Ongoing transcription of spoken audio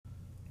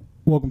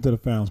Welcome to the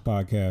Founds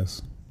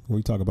Podcast, where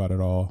we talk about it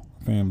all: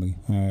 family,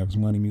 habs,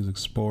 money, music,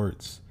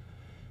 sports.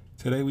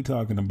 Today we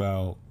talking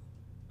about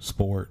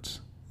sports.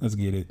 Let's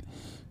get it.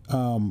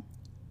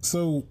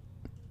 So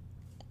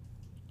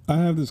I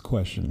have this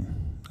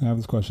question.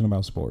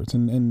 About sports,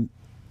 and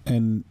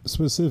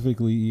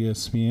specifically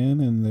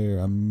ESPN and their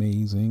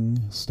amazing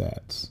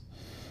stats.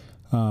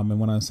 And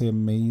when I say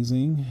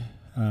amazing,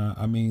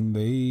 I mean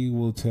they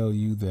will tell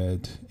you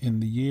that in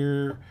the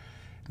year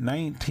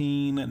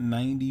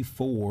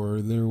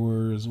 1994, there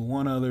was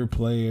one other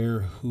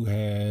player who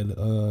had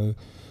a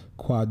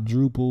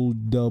quadruple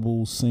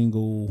double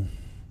single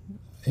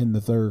in the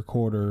third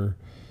quarter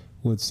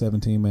with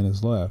 17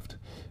 minutes left.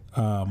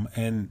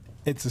 And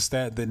it's a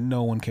stat that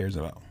no one cares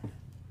about.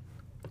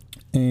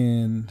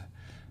 And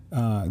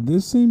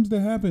this seems to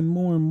happen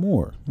more and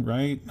more,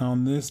 right?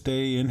 On this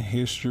day in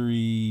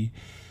history,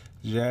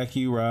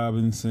 Jackie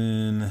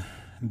Robinson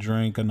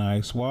drank an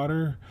ice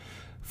water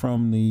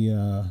from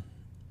the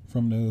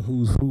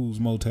Who's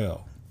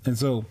Motel. And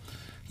so,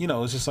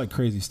 it's just like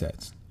crazy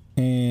stats.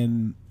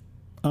 And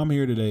I'm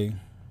here today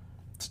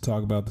to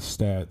talk about the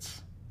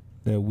stats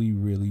that we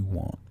really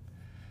want.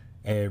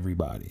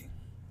 Everybody,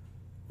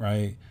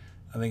 right?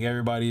 I think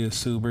everybody is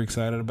super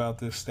excited about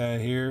this stat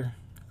here,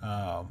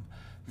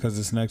 because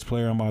this next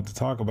player I'm about to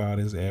talk about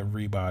is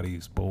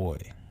everybody's boy,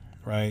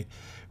 right?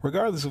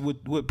 Regardless of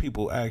what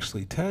people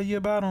actually tell you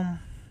about him,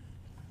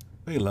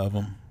 they love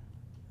him.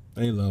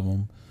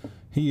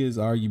 He is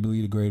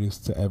arguably the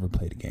greatest to ever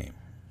play the game.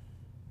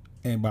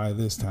 And by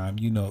this time,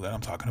 you know that I'm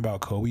talking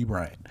about Kobe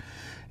Bryant.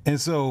 And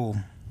so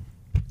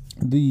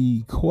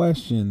the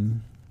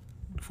question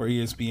for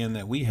ESPN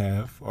that we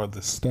have, or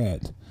the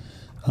stat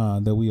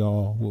that we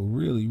all will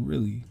really,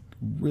 really,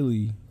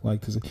 really like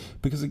to see.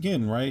 Because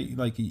again, right,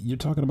 like you're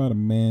talking about a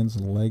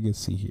man's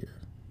legacy here,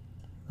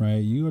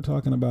 right? You are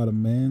talking about a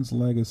man's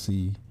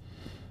legacy,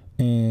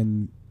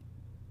 and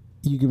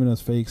you giving us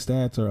fake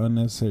stats or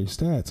unnecessary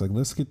stats. Like,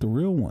 let's get the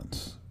real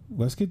ones.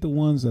 Let's get the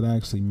ones that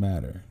actually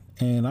matter.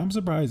 And I'm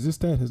surprised this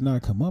stat has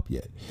not come up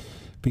yet,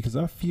 because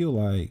I feel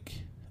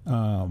like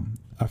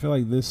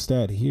this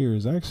stat here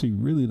is actually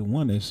really the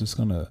one that's just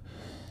gonna,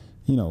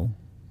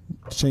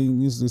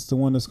 change. It's the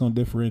one that's gonna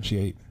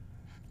differentiate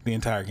the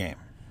entire game.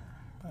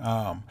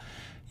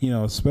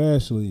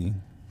 Especially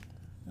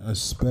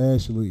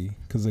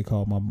because they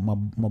call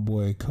my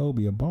boy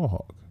Kobe a ball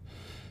hog.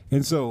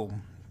 And so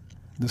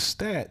the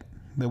stat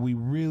that we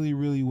really,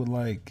 really would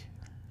like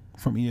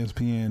from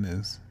ESPN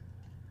is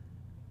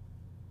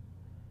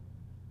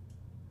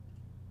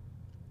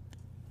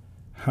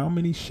how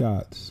many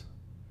shots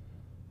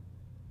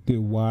did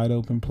wide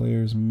open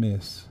players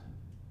miss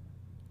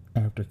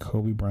after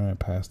Kobe Bryant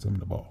passed them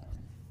the ball?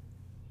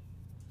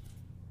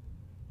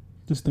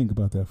 Just think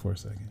about that for a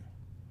second.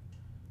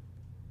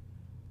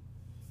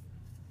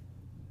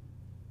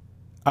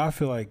 I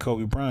feel like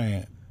Kobe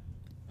Bryant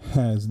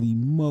has the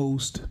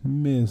most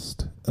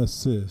missed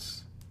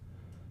assists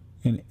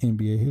in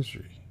NBA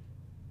history.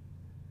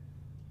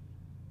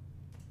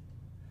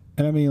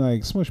 And I mean,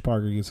 like, Smush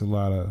Parker gets a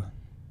lot of,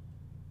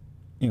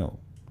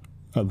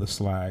 other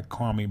slack,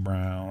 Kwame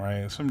Brown,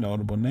 right? Some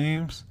notable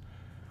names.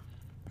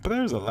 But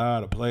there's a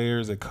lot of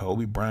players that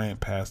Kobe Bryant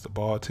passed the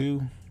ball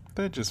to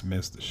that just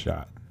missed the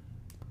shot.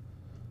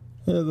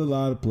 There's a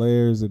lot of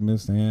players that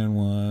missed and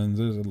ones.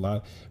 There's a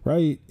lot,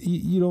 right?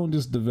 You don't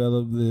just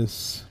develop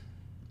this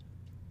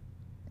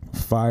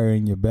fire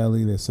in your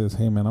belly that says,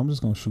 hey, man, I'm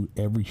just going to shoot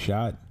every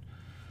shot,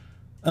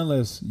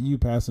 unless you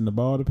passing the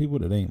ball to people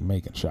that ain't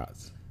making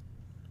shots.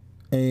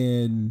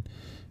 And,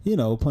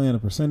 playing the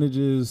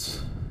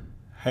percentages,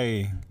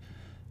 hey,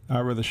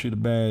 I'd rather shoot a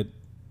bad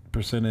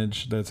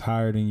percentage that's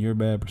higher than your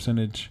bad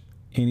percentage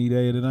any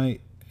day of the night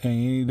and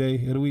any day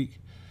of the week,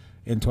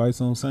 and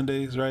twice on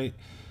Sundays, right?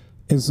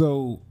 And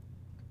so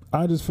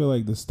I just feel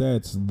like the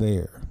stats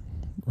there,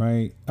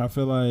 right? I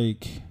feel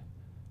like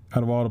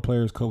out of all the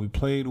players Kobe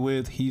played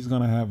with, he's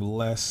going to have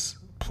less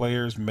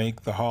players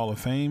make the Hall of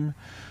Fame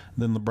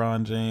than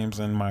LeBron James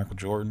and Michael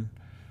Jordan.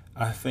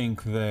 I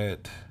think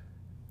that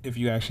if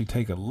you actually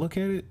take a look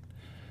at it,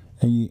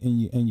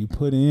 and you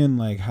put in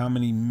like how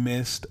many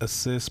missed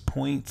assist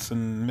points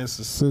and missed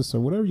assists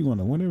or whatever you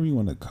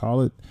want to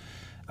call it,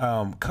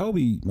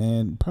 Kobe,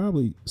 man,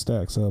 probably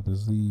stacks up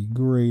as the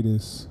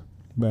greatest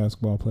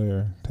basketball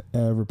player to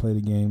ever play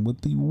the game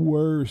with the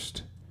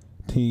worst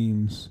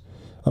teams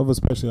of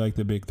especially like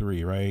the big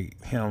three, right?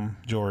 Him,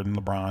 Jordan,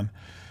 LeBron.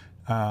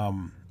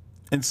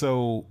 And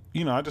so,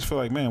 I just feel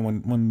like, man,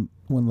 when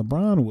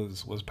LeBron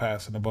was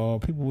passing the ball,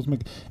 people was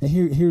making, and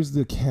here's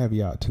the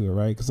caveat to it,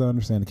 right? Because I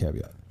understand the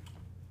caveat.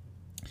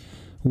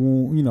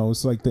 Well,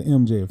 it's like the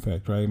MJ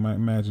effect, right?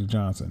 Magic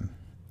Johnson.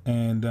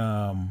 And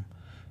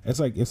it's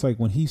like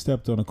when he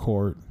stepped on the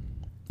court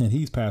and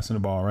he's passing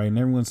the ball, right? And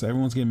everyone's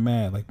getting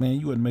mad, like, man,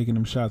 you wasn't making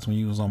them shots when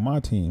you was on my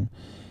team.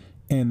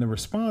 And the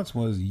response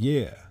was,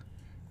 yeah,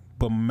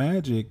 but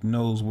Magic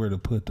knows where to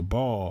put the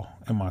ball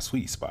in my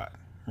sweet spot,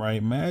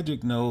 right?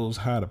 Magic knows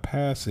how to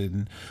pass it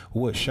and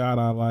what shot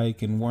I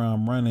like and where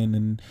I'm running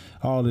and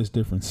all this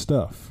different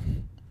stuff.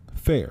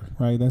 fair,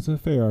 right? That's a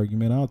fair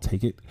argument. I'll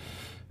take it.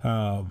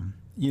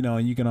 You know,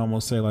 and you can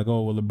almost say like,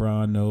 oh, well,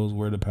 LeBron knows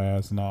where to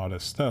pass and all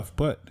this stuff.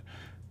 But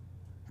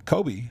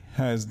Kobe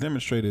has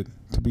demonstrated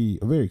to be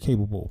a very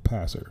capable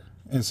passer.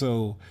 And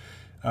so,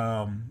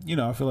 you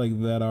know, I feel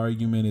like that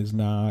argument is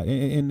not,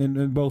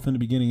 and both in the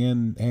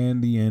beginning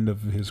and the end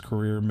of his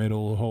career,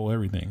 middle, whole,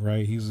 everything,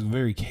 right? He's a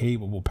very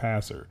capable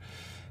passer.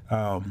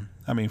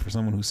 I mean, for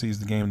someone who sees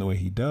the game the way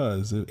he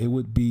does, it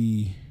would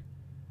be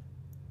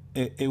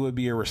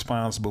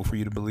irresponsible for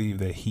you to believe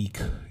that he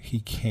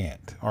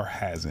can't or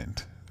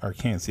hasn't or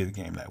can't see the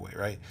game that way,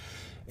 right?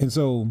 And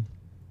so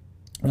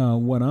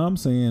what I'm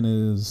saying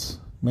is,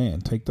 man,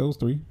 take those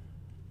 3,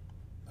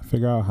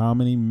 figure out how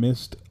many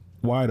missed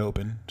wide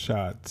open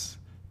shots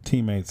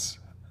teammates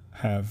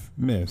have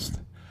missed,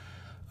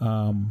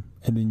 and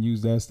then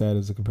use that stat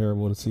as a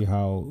comparable to see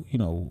how, you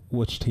know,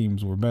 which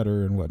teams were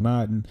better and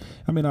whatnot. And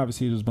I mean,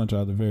 obviously there's a bunch of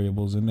other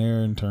variables in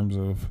there in terms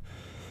of,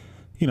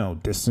 you know,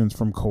 distance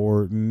from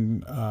court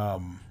and,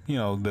 you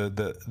know,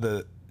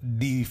 the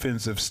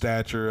defensive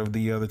stature of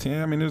the other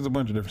team. I mean, there's a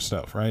bunch of different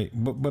stuff, right?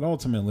 But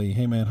ultimately,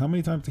 hey, man, how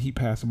many times did he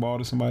pass the ball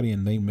to somebody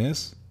and they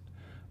miss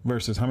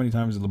versus how many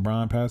times did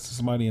LeBron pass to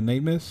somebody and they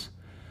miss?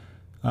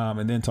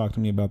 And then talk to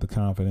me about the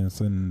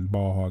confidence and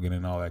ball hogging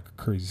and all that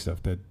crazy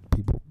stuff that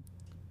people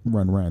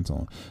run rants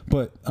on.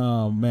 But,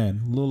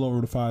 man, a little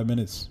over the 5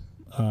 minutes.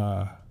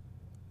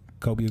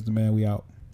 Kobe is the man. We out.